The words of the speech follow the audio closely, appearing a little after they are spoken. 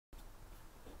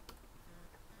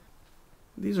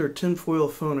These are tinfoil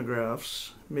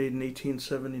phonographs made in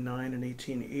 1879 and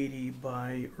 1880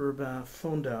 by Urbain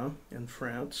Fondain in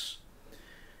France.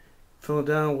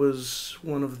 Fondain was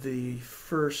one of the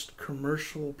first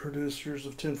commercial producers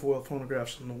of tinfoil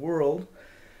phonographs in the world,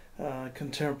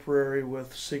 contemporary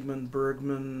with Sigmund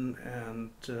Bergman and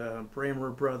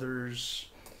Bramer Brothers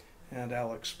and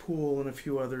Alex Poole and a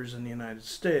few others in the United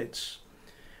States.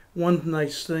 One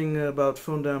nice thing about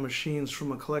Fondain machines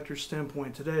from a collector's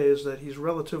standpoint today is that he's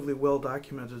relatively well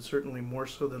documented, certainly more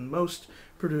so than most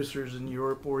producers in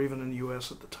Europe or even in the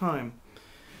US at the time.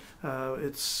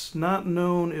 It's not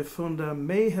known if Fondain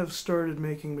may have started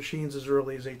making machines as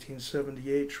early as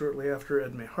 1878, shortly after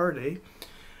Edme Hardy.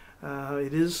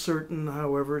 It is certain,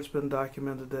 however, it's been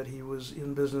documented that he was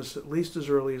in business at least as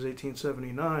early as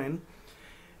 1879.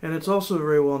 And it's also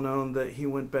very well known that he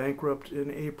went bankrupt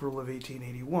in April of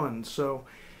 1881. So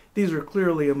these are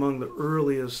clearly among the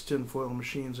earliest tinfoil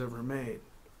machines ever made.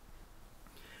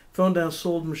 Fondain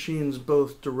sold machines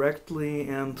both directly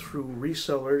and through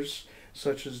resellers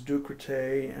such as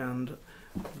Ducretet and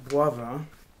Boivin.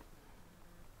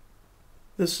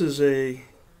 This is a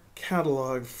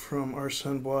catalog from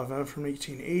Arsène Boivin from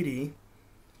 1880.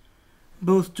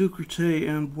 Both Ducretet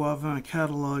and Boivin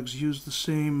catalogs use the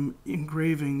same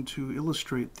engraving to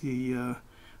illustrate the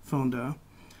Fondain.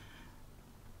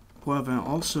 Boivin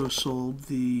also sold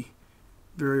the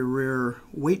very rare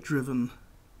weight-driven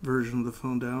version of the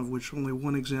Fondain, of which only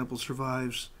one example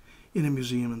survives in a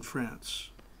museum in France.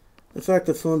 The fact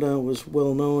that Fondain was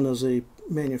well known as a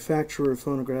manufacturer of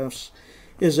phonographs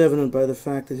is evident by the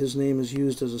fact that his name is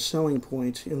used as a selling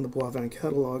point in the Boivin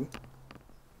catalog.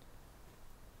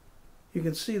 You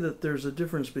can see that there's a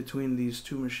difference between these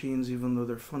two machines, even though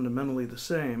they're fundamentally the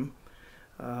same.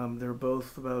 They're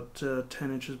both about 10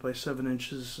 inches by 7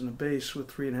 inches in a base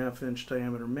with 3.5-inch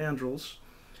diameter mandrels.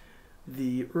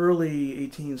 The early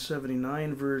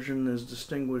 1879 version is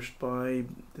distinguished by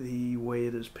the way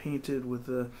it is painted with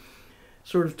a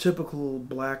sort of typical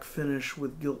black finish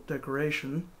with gilt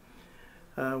decoration.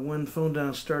 When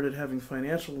Fondain started having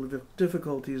financial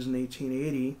difficulties in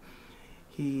 1880,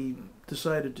 he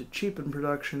decided to cheapen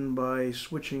production by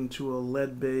switching to a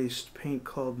lead-based paint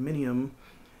called minium,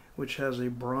 which has a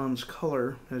bronze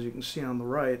color, as you can see on the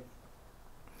right.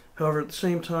 However, at the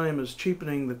same time as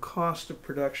cheapening the cost of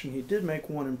production, he did make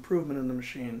one improvement in the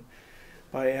machine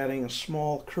by adding a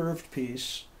small curved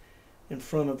piece in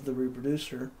front of the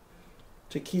reproducer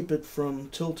to keep it from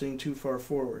tilting too far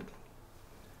forward.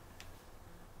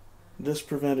 This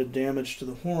prevented damage to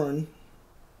the horn,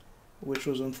 which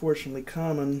was unfortunately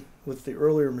common with the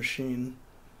earlier machine,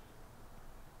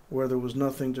 where there was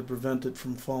nothing to prevent it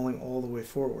from falling all the way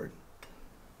forward.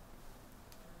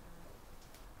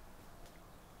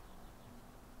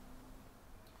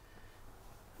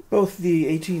 Both the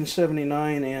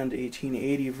 1879 and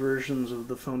 1880 versions of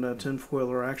the Fondain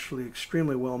tinfoil are actually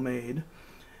extremely well made.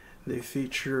 They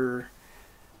feature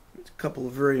a couple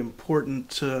of very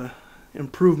important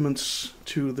improvements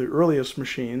to the earliest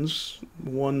machines,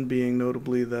 one being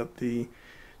notably that the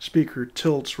speaker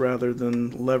tilts rather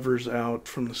than levers out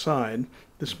from the side.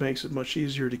 This makes it much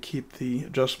easier to keep the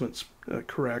adjustments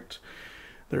correct.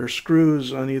 There are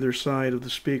screws on either side of the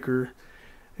speaker,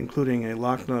 including a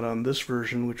lock nut on this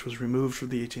version, which was removed for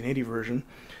the 1880 version,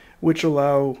 which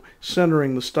allow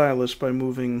centering the stylus by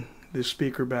moving the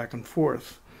speaker back and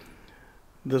forth.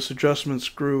 This adjustment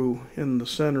screw in the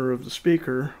center of the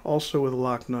speaker, also with a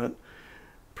lock nut,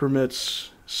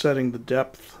 permits setting the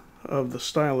depth of the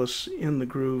stylus in the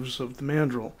grooves of the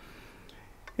mandrel.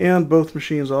 And both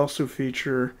machines also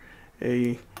feature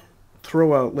a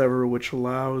throw-out lever which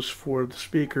allows for the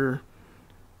speaker,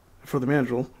 for the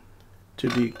mandrel, to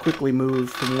be quickly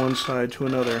moved from one side to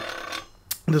another.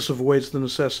 This avoids the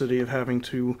necessity of having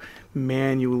to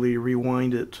manually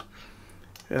rewind it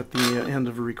at the end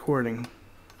of a recording.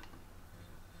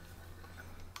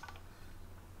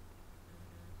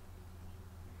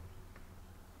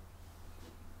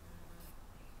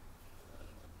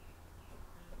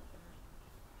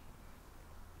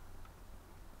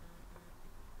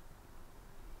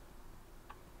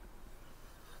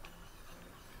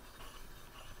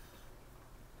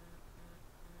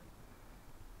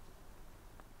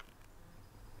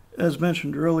 As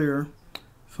mentioned earlier,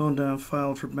 Fondain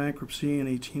filed for bankruptcy in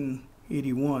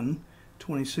 1881,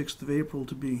 26th of April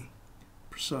to be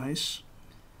precise.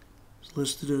 It's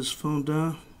listed as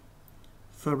Fondain,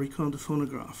 fabricant de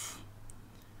phonographes.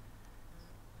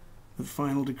 The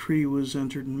final decree was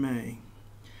entered in May.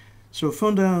 So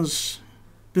Fondain's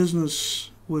business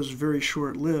was very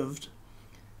short-lived,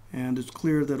 and it's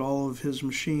clear that all of his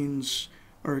machines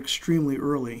are extremely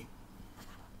early.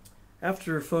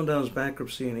 After Fondain's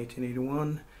bankruptcy in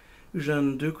 1881,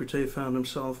 Eugene Ducretet found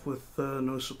himself with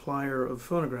no supplier of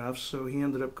phonographs, so he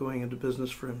ended up going into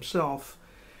business for himself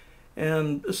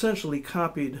and essentially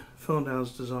copied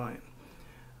Fondain's design.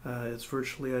 It's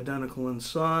virtually identical in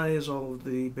size, all of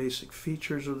the basic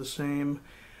features are the same.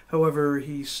 However,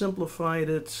 he simplified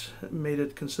it, made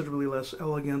it considerably less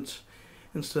elegant.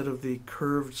 Instead of the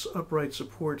curved upright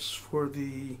supports for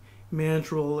the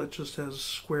mandrel, it just has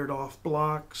squared off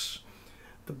blocks.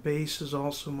 The base is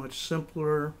also much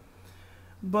simpler,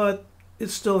 but it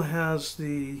still has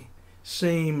the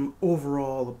same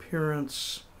overall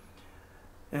appearance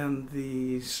and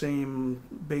the same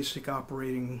basic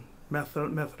operating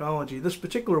methodology. This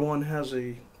particular one has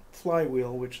a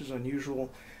flywheel, which is unusual.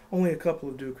 Only a couple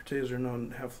of Ducretets are known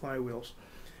to have flywheels.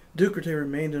 Ducretet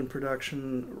remained in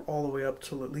production all the way up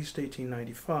till at least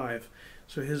 1895,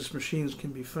 so his machines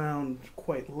can be found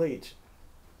quite late.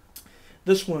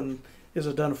 This one is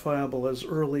identifiable as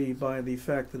early by the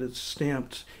fact that it's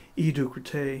stamped E.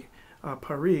 Ducretet à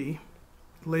Paris.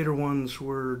 Later ones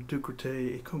were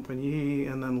Ducretet et Compagnie,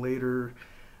 and then later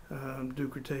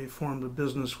Ducretet formed a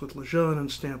business with Lejeune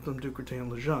and stamped them Ducretet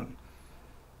and Lejeune.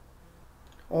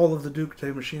 All of the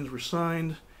Ducretet machines were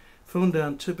signed.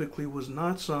 Fondain typically was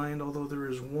not signed, although there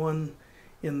is one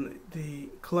in the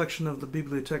collection of the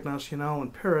Bibliothèque Nationale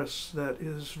in Paris that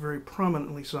is very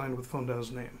prominently signed with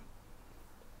Fondain's name.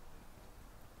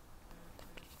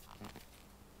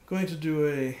 I'm going to do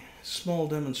a small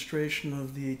demonstration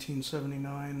of the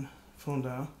 1879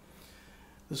 Fondain.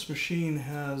 This machine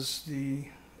has the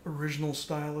original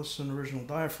stylus and original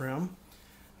diaphragm.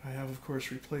 I have, of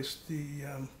course, replaced the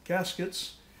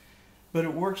gaskets. But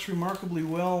it works remarkably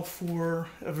well for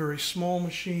a very small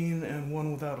machine and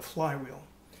one without a flywheel.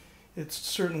 It's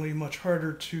certainly much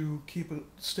harder to keep a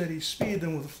steady speed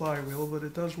than with a flywheel, but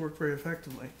it does work very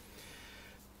effectively.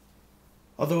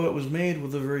 Although it was made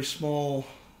with a very small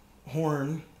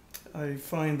horn, I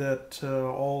find that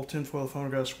all tinfoil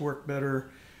phonographs work better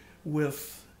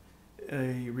with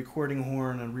a recording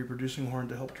horn and reproducing horn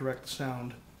to help direct the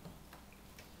sound.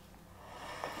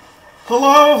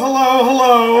 Hello, hello,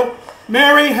 hello.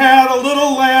 Mary had a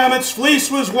little lamb, its fleece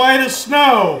was white as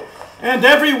snow, and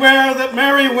everywhere that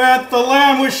Mary went, the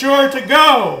lamb was sure to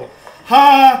go.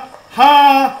 Ha,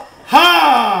 ha,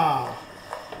 ha!